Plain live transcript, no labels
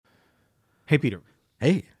Hey, Peter.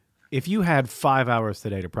 Hey. If you had 5 hours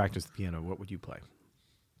today to practice the piano, what would you play?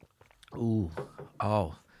 Ooh.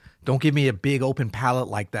 Oh. Don't give me a big open palette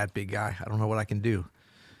like that, big guy. I don't know what I can do.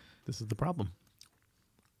 This is the problem.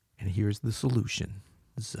 And here's the solution.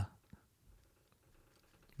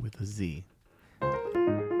 With a Z.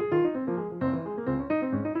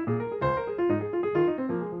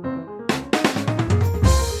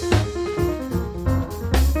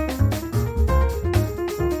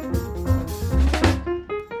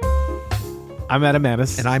 I'm Adam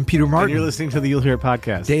Manis. And I'm Peter Martin. And you're listening to the You'll Hear It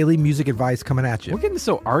podcast. Daily music advice coming at you. We're getting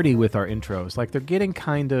so arty with our intros. Like they're getting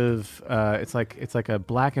kind of, it's like a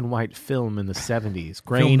black and white film in the 70s.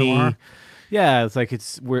 Grainy. Film noir. Yeah, it's like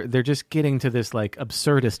they're just getting to this like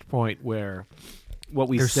absurdist point where what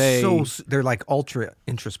we say. They're like ultra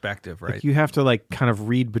introspective, right? Like you have to like kind of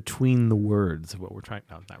read between the words of what we're trying.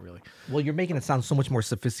 No, not really. Well, you're making it sound so much more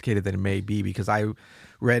sophisticated than it may be, because I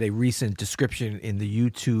read a recent description in the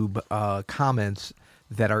YouTube comments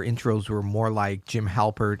that our intros were more like Jim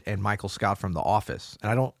Halpert and Michael Scott from The Office.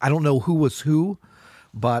 And I don't know who was who,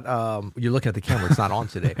 but you're looking at the camera. It's not on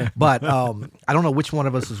today. But I don't know which one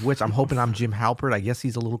of us is which. I'm hoping I'm Jim Halpert. I guess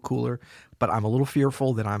he's a little cooler, but I'm a little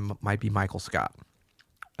fearful that I might be Michael Scott.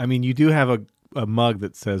 I mean, you do have a mug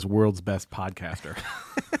that says "World's Best Podcaster."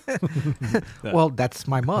 Well, that's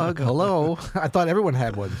my mug. Hello. I thought everyone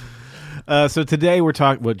had one. So today we're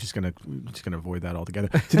talking. We're just gonna avoid that altogether.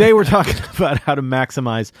 Today we're talking about how to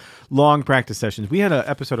maximize long practice sessions. We had an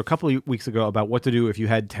episode a couple of weeks ago about what to do if you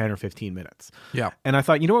had 10 or 15 minutes. Yeah. And I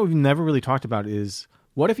thought, you know what we've never really talked about is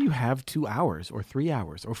what if you have 2 hours or 3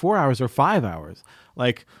 hours or 4 hours or 5 hours?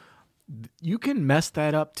 Like, you can mess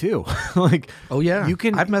that up too. Like, oh yeah, you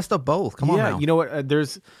can. I've messed up both. Come on now. You know what? I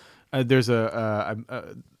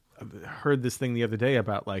heard this thing the other day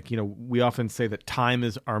about, like, you know, we often say that time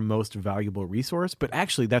is our most valuable resource, but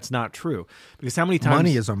actually that's not true, because how many times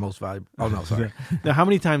money is our most valuable. Oh no, sorry. Now, how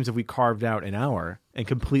many times have we carved out an hour and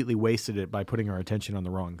completely wasted it by putting our attention on the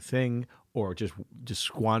wrong thing or just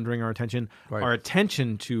squandering our attention? Right. Our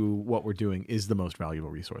attention to what we're doing is the most valuable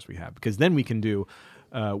resource we have, because then we can do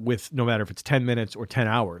with no matter if it's 10 minutes or 10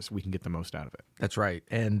 hours, we can get the most out of it. That's right.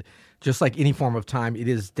 And just like any form of time, it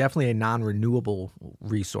is definitely a non-renewable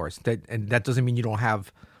resource. And that doesn't mean you don't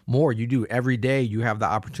have more. You do. Every day you have the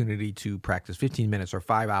opportunity to practice 15 minutes or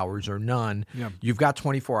 5 hours or none. Yeah. You've got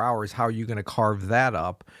 24 hours. How are you going to carve that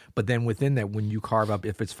up? But then within that, when you carve up,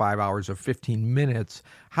 if it's 5 hours or 15 minutes,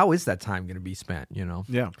 how is that time going to be spent, you know?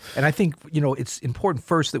 Yeah. And I think, you know, it's important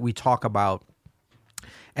first that we talk about,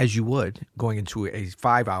 as you would, going into a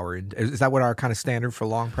 5 hour. Is that what our kind of standard for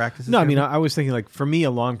long practice is? No, I mean, I was thinking, like, for me, a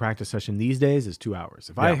long practice session these days is 2 hours.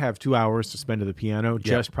 If I have 2 hours to spend at the piano,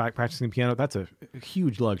 just practicing the piano, that's a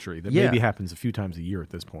huge luxury that maybe happens a few times a year at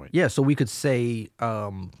this point. Yeah, so we could say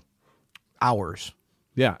hours.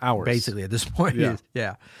 Yeah, hours. Basically, at this point.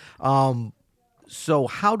 Yeah. So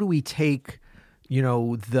how do we take, you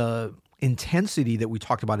know, the intensity that we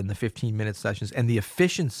talked about in the 15-minute sessions and the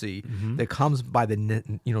efficiency that comes by the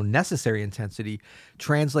necessary intensity,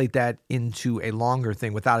 translate that into a longer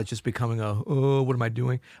thing without it just becoming what am I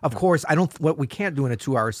doing? Of course, what we can't do in a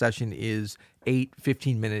 2-hour session is 8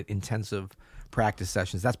 15-minute intensive practice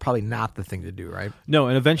sessions. That's probably not the thing to do, right? No,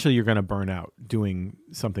 and eventually you're going to burn out doing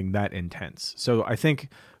something that intense. So I think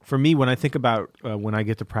for me, when I think about when I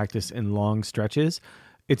get to practice in long stretches,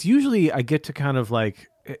 it's usually I get to kind of like,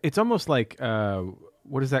 it's almost like,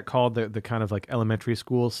 what is that called? The kind of like elementary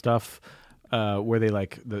school stuff where they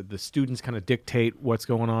like the students kind of dictate what's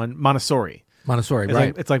going on. Montessori,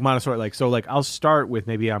 right? It's like Montessori. Like, so like I'll start with,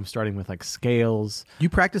 maybe I'm starting with like scales. You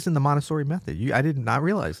practice in the Montessori method. I did not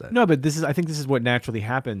realize that. No, but I think this is what naturally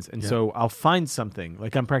happens. And so I'll find something,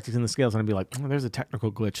 like I'm practicing the scales and I'll be like, oh, there's a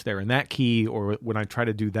technical glitch there in that key. Or when I try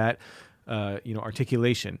to do that,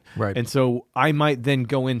 articulation. Right. And so I might then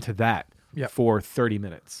go into that for 30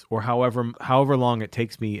 minutes or however long it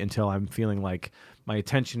takes me until I'm feeling like my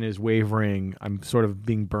attention is wavering. I'm sort of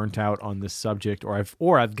being burnt out on this subject, or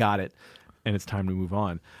I've got it and it's time to move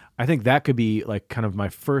on. I think that could be like kind of my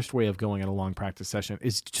first way of going at a long practice session,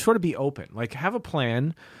 is to sort of be open, like have a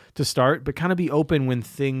plan to start, but kind of be open when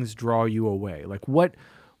things draw you away. Like what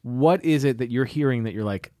is it that you're hearing that you're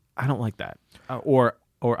like, I don't like that, or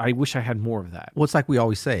I wish I had more of that. Well, it's like we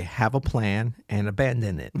always say, have a plan and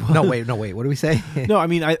abandon it. No, wait. What do we say? No, I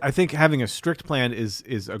mean, I think having a strict plan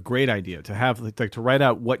is a great idea. To have, like, to write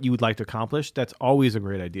out what you would like to accomplish, that's always a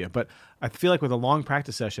great idea. But I feel like with a long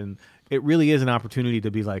practice session, it really is an opportunity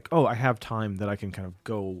to be like, oh, I have time that I can kind of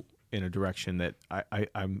go in a direction that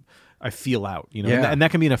I feel out, you know, Yeah. and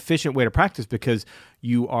that can be an efficient way to practice because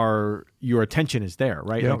your attention is there,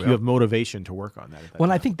 right? Yeah, like you have motivation to work on that. At that Well,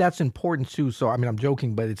 time. I think that's important too. So, I mean, I'm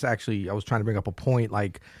joking, but it's actually, I was trying to bring up a point.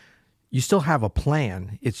 Like, you still have a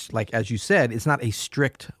plan. It's like, as you said, it's not a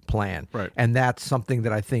strict plan. Right. And that's something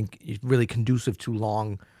that I think is really conducive to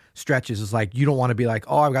long stretches. Is like, you don't want to be like,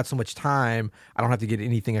 oh, I've got so much time, I don't have to get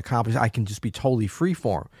anything accomplished, I can just be totally free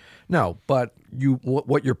form. No, but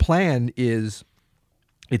what your plan is,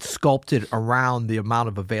 it's sculpted around the amount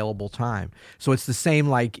of available time. So it's the same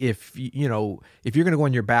like if you're going to go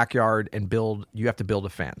in your backyard and you have to build a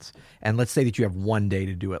fence. And let's say that you have one day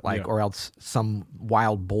to do it, or else some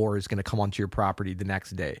wild boar is going to come onto your property the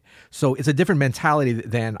next day. So it's a different mentality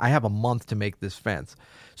than I have a month to make this fence.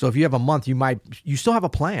 So if you have a month, you still have a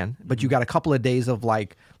plan, but you got a couple of days of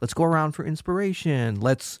like, let's go around for inspiration.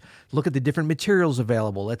 Let's look at the different materials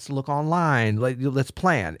available. Let's look online. Let's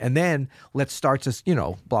plan. And then let's start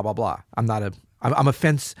to, blah, blah, blah. I'm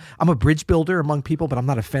a bridge builder among people, but I'm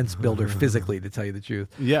not a fence builder physically, to tell you the truth.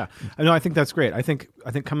 Yeah, I think that's great. I think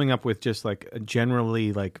coming up with just like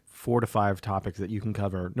generally like 4 to 5 topics that you can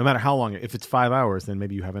cover, no matter how long. If it's 5 hours, then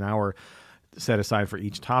maybe you have an hour set aside for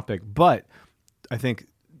each topic. But I think,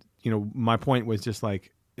 my point was just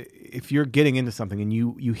like, if you're getting into something and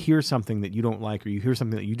you hear something that you don't like, or you hear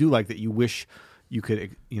something that you do like that you wish you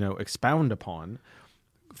could, expound upon,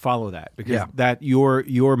 follow that, because that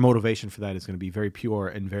your motivation for that is going to be very pure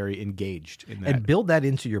and very engaged in that. And build that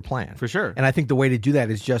into your plan. For sure. And I think the way to do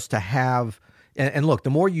that is just to have, and look,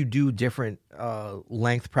 the more you do different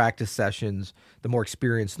length practice sessions, the more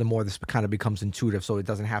experience, the more this kind of becomes intuitive. So it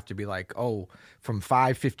doesn't have to be like, oh, from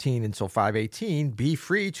 5:15 until 5:18, be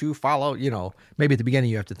free to follow, maybe at the beginning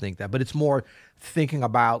you have to think that, but it's more thinking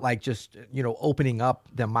about like just, opening up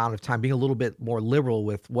the amount of time, being a little bit more liberal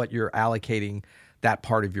with what you're allocating that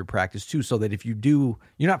part of your practice too, so that if you do,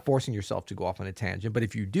 you're not forcing yourself to go off on a tangent, but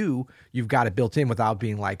if you do, you've got it built in without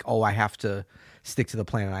being like, oh, I have to stick to the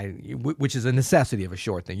plan, which is a necessity of a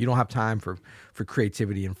short thing. You don't have time for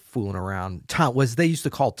creativity and fooling around. They used to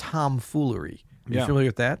call tomfoolery. Are you familiar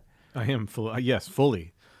with that? I am yes,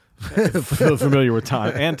 fully familiar with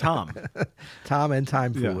Tom and Tom. Tom and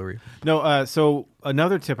tomfoolery. Yeah. No, so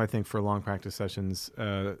another tip I think for long practice sessions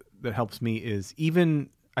that helps me is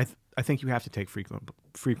I think you have to take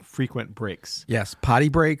frequent breaks. Yes, potty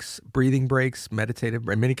breaks, breathing breaks, meditative,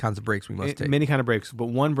 and many kinds of breaks we must take. Many kind of breaks, but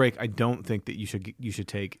one break I don't think that you should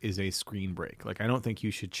take is a screen break. Like, I don't think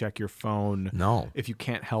you should check your phone. No, if you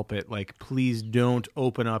can't help it. Like, please don't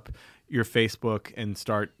open up your Facebook and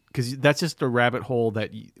start, because that's just a rabbit hole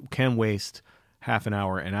that you can waste half an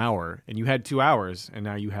hour, and you had 2 hours, and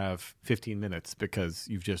now you have 15 minutes because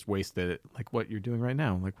you've just wasted it. Like what you're doing right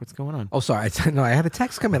now. Like, what's going on? Oh, sorry. I had a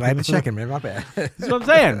text come in. I had to check it, man. My bad. That's what I'm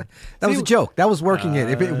saying. That was a joke. That was working in.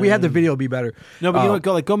 If we had the video, it'd be better. No, but you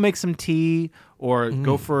know what? Go make some tea, or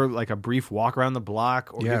go for like a brief walk around the block,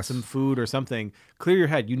 or get some food or something. Clear your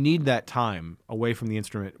head. You need that time away from the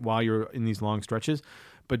instrument while you're in these long stretches.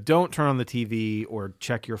 But don't turn on the TV or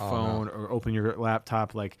check your phone or open your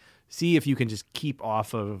laptop. Like, see if you can just keep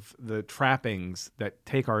off of the trappings that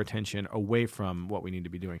take our attention away from what we need to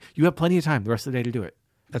be doing. You have plenty of time the rest of the day to do it.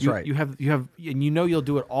 That's right. You have, and you'll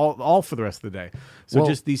do it all for the rest of the day. So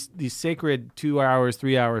just these sacred 2 hours,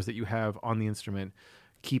 3 hours that you have on the instrument,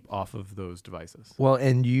 keep off of those devices. Well,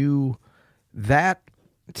 and that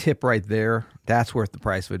tip right there, that's worth the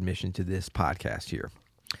price of admission to this podcast here.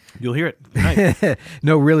 You'll hear it tonight.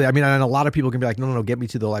 No, really. I mean, and a lot of people can be like, no, get me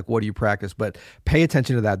to the, like, what do you practice? But pay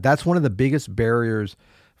attention to that. That's one of the biggest barriers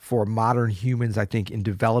for modern humans, I think, in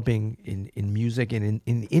developing in music and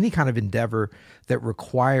in any kind of endeavor that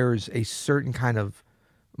requires a certain kind of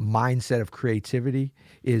mindset of creativity,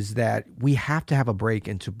 is that we have to have a break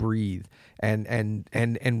and to breathe. And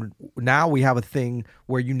now we have a thing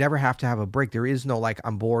where you never have to have a break. There is no like,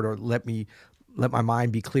 I'm bored, or let my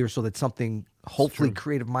mind be clear, so that something hopefully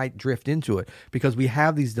creative might drift into it, because we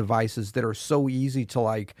have these devices that are so easy to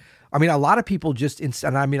like. I mean, a lot of people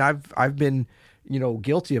and I mean, I've been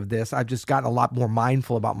guilty of this. I've just gotten a lot more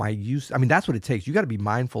mindful about my use. I mean, that's what it takes. You got to be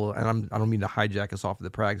mindful, and I don't mean to hijack us off of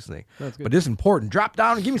the practice thing, but it's important. Drop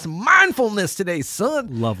down and give me some mindfulness today,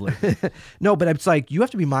 son. Lovely. No, but it's like you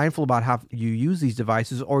have to be mindful about how you use these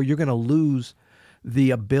devices, or you're going to lose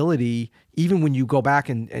the ability, even when you go back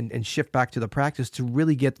and shift back to the practice, to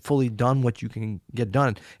really get fully done what you can get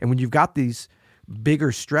done. And when you've got these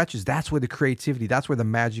bigger stretches, that's where the creativity, that's where the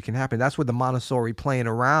magic can happen. That's where the Montessori playing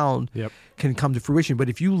around can come to fruition. But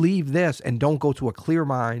if you leave this and don't go to a clear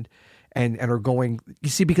mind and are going. You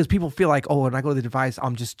see, because people feel like, oh, when I go to the device,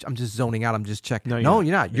 I'm just zoning out. I'm just checking. No,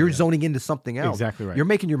 you're not. You're zoning into something else. Exactly right. You're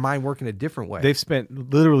making your mind work in a different way. They've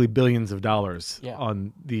spent literally billions of dollars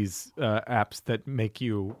on these apps that make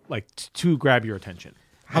you like to grab your attention.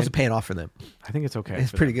 How's it paying off for them? I think it's okay.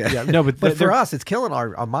 It's pretty good. Yeah, no, but for us, it's killing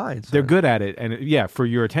our minds. They're good at it, and for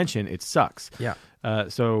your attention, it sucks. Yeah.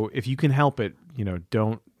 So if you can help it,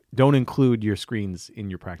 don't include your screens in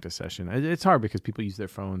your practice session. It's hard because people use their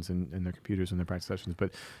phones and their computers in their practice sessions.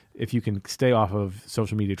 But if you can stay off of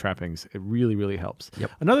social media trappings, it really, really helps.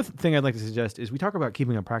 Yep. Another thing I'd like to suggest is we talk about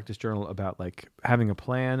keeping a practice journal, about like having a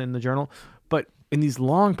plan in the journal. But in these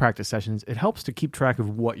long practice sessions, it helps to keep track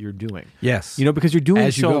of what you're doing. Yes. Because you're doing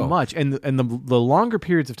As you so go. much. And the longer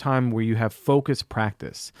periods of time where you have focused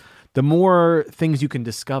practice, the more things you can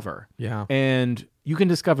discover. Yeah. And you can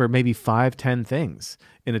discover maybe 5-10 things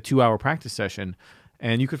in a 2-hour practice session,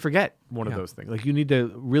 and you could forget one of those things. Like you need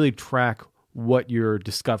to really track what you're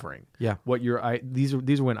discovering. Yeah. What these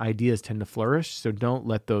are when ideas tend to flourish. So don't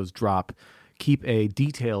let those drop. Keep a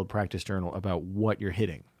detailed practice journal about what you're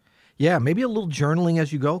hitting. Yeah, maybe a little journaling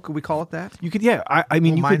as you go. Could we call it that? You could, I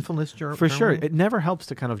mean, you mindfulness could, for journaling? sure. It never helps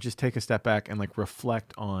to kind of just take a step back and like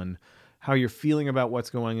reflect on how you're feeling about what's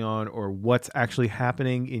going on or what's actually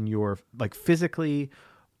happening in your like physically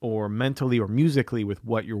or mentally or musically with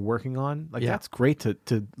what you're working on. Like that's great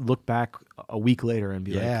to look back a week later and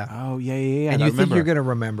be like, oh yeah. And I you think remember. you're going to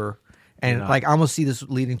remember. And You're not. like I almost see this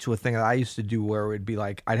leading to a thing that I used to do where it would be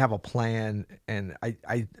like I'd have a plan, and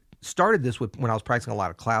I started this with when I was practicing a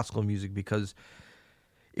lot of classical music because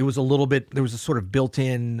it was a little bit, there was a sort of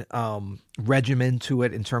built-in regimen to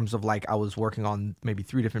it in terms of like I was working on maybe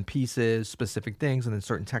 3 different pieces, specific things, and then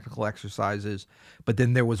certain technical exercises. But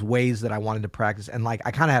then there was ways that I wanted to practice, and like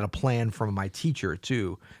I kind of had a plan from my teacher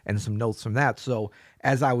too, and some notes from that. So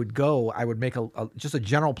as I would go, I would make just a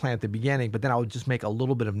general plan at the beginning, but then I would just make a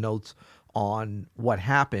little bit of notes on what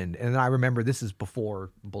happened. And I remember this is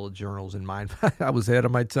before bullet journals in mind. I was ahead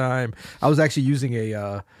of my time. I was actually using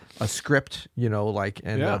a script,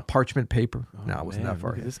 and parchment paper. No, I wasn't that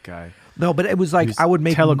far Look at ahead. this guy. No, but it was like I would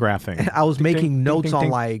make telegraphing. I was making notes ding, on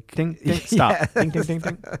ding, like ding, ding, stop. Ding, ding, ding,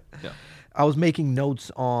 ding. Yeah. I was making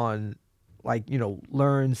notes on like,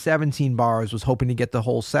 learn 17 bars, was hoping to get the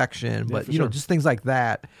whole section, but for sure. just things like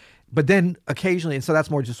that. But then occasionally, and so that's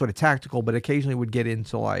more just sort of tactical, but occasionally would get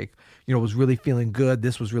into like, was really feeling good.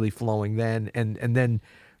 This was really flowing then. And then,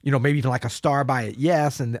 maybe even like a star by it.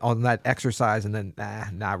 Yes. And on that exercise, and then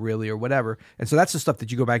not really, or whatever. And so that's the stuff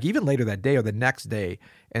that you go back even later that day or the next day.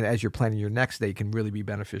 And as you're planning your next day can really be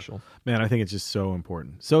beneficial. Man, I think it's just so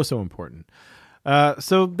important. So important.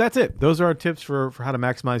 So that's it. Those are our tips for how to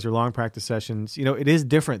maximize your long practice sessions. It is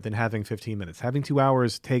different than having 15 minutes. Having 2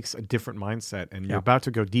 hours takes a different mindset, and you're about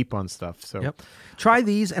to go deep on stuff. So try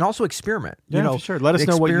these and also experiment. For sure. Let us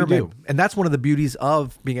know what you do. And that's one of the beauties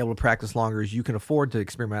of being able to practice longer is you can afford to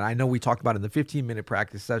experiment. I know we talked about in the 15-minute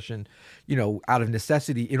practice session, out of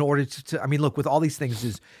necessity in order to look, with all these things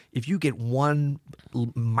is if you get one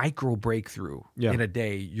micro breakthrough in a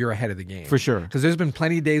day, you're ahead of the game. For sure. Because there's been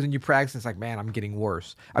plenty of days when you practice, it's like, man, I'm getting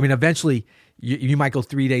worse. Eventually you might go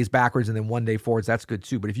 3 days backwards and then 1 day forwards. That's good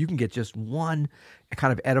too. But if you can get just one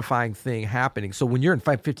kind of edifying thing happening. So when you're in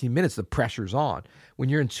 15 minutes, the pressure's on. When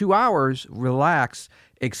you're in 2 hours, relax,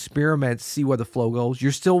 experiment, see where the flow goes.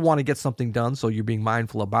 You still want to get something done, so you're being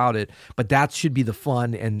mindful about it. But that should be the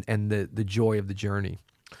fun and the joy of the journey.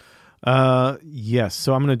 Yes.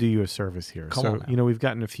 So I'm going to do you a service here. Come on now. We've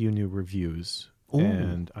gotten a few new reviews,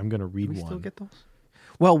 and I'm going to read Do we one. still get those?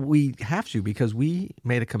 Well, we have to because we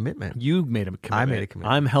made a commitment. You made a commitment. I made a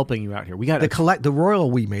commitment. I'm helping you out here. We got The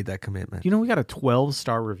Royal we made that commitment. we got a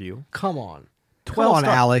 12-star review. Come on. 12 Come on,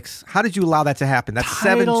 star. Alex. How did you allow that to happen? That's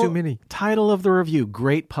 7 too many. Title of the review: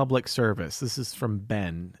 Great public service. This is from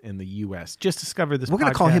Ben in the U.S. Just discovered this. We're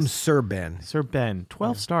going to call podcast. him Sir Ben. Sir Ben.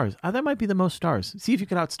 12 stars. That might be the most stars. See if you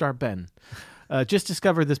can outstar Ben. Just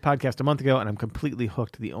discovered this podcast a month ago, and I'm completely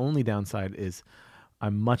hooked. The only downside is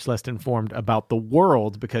I'm much less informed about the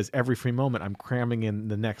world because every free moment I'm cramming in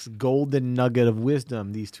the next golden nugget of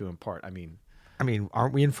wisdom these two impart.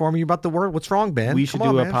 Aren't we informing you about the world? What's wrong, Ben? We should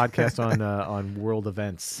Come do on, a man. podcast on world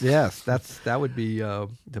events. Yes, that would be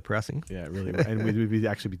depressing. Yeah, it really would. And we'd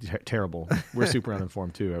actually be terrible. We're super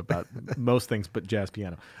uninformed, too, about most things but jazz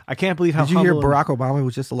piano. I can't believe how Did you hear humble Barack Obama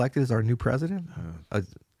was just elected as our new president?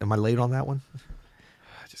 Am I late on that one?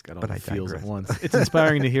 I just got all But the I feels at digress. once. It's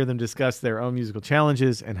inspiring to hear them discuss their own musical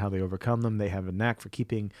challenges and how they overcome them. They have a knack for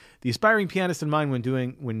keeping the aspiring pianist in mind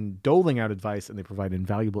when doling out advice, and they provide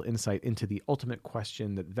invaluable insight into the ultimate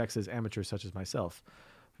question that vexes amateurs such as myself.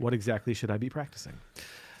 What exactly should I be practicing?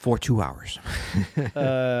 For 2 hours.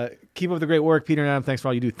 Keep up the great work, Peter and Adam. Thanks for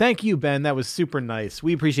all you do. Thank you, Ben. That was super nice.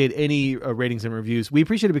 We appreciate any ratings and reviews. We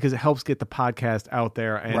appreciate it because it helps get the podcast out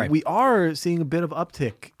there. And we are seeing a bit of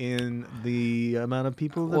uptick in the amount of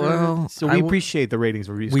people that are. So we appreciate the ratings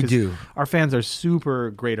and reviews. We do. Our fans are super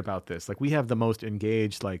great about this. Like, we have the most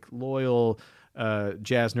engaged, like, loyal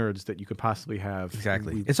jazz nerds that you could possibly have.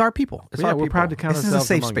 Exactly. It's our people. It's our people. We're proud to count ourselves This is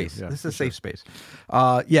a safe space. This is a safe space.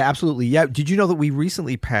 Yeah, absolutely. Yeah. Did you know that we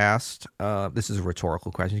recently passed, this is a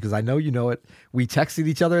rhetorical question because I know you know it. We texted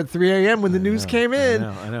each other at 3 a.m. when the news came in.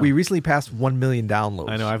 I know. We recently passed 1 million downloads.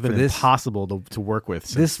 I know. I've been impossible to work with.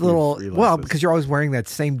 This little, because you're always wearing that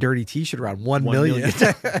same dirty T-shirt around 1 million.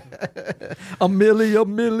 A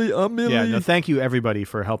million. Yeah, no, thank you everybody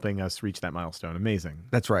for helping us reach that milestone. Amazing.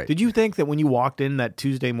 That's right. Did you think that when you walked in that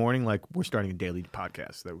Tuesday morning, like, we're starting a daily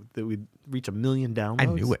podcast, that we'd reach 1 million downloads? I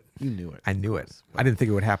knew it. You knew it. I knew it. I didn't think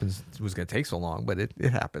it would happen. It was going to take so long, but it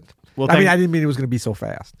happened. Well, I didn't mean it was going to be so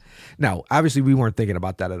fast. Now, obviously, we weren't thinking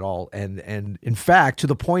about that at all. And in fact, to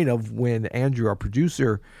the point of when Andrew, our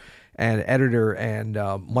producer and editor, and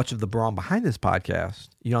much of the brawn behind this podcast,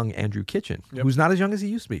 young Andrew Kitchen, who's not as young as he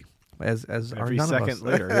used to be. As every none second of us.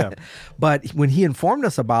 later, yeah. But when he informed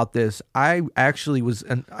us about this, I actually was,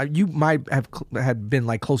 and you might have had been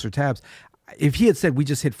like closer tabs. If he had said we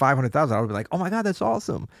just hit 500,000, I would be like, oh my God, that's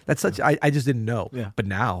awesome. That's such. I just didn't know. Yeah. But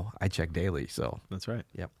now I check daily, so that's right.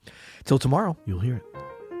 Yep. Till tomorrow, you'll hear it.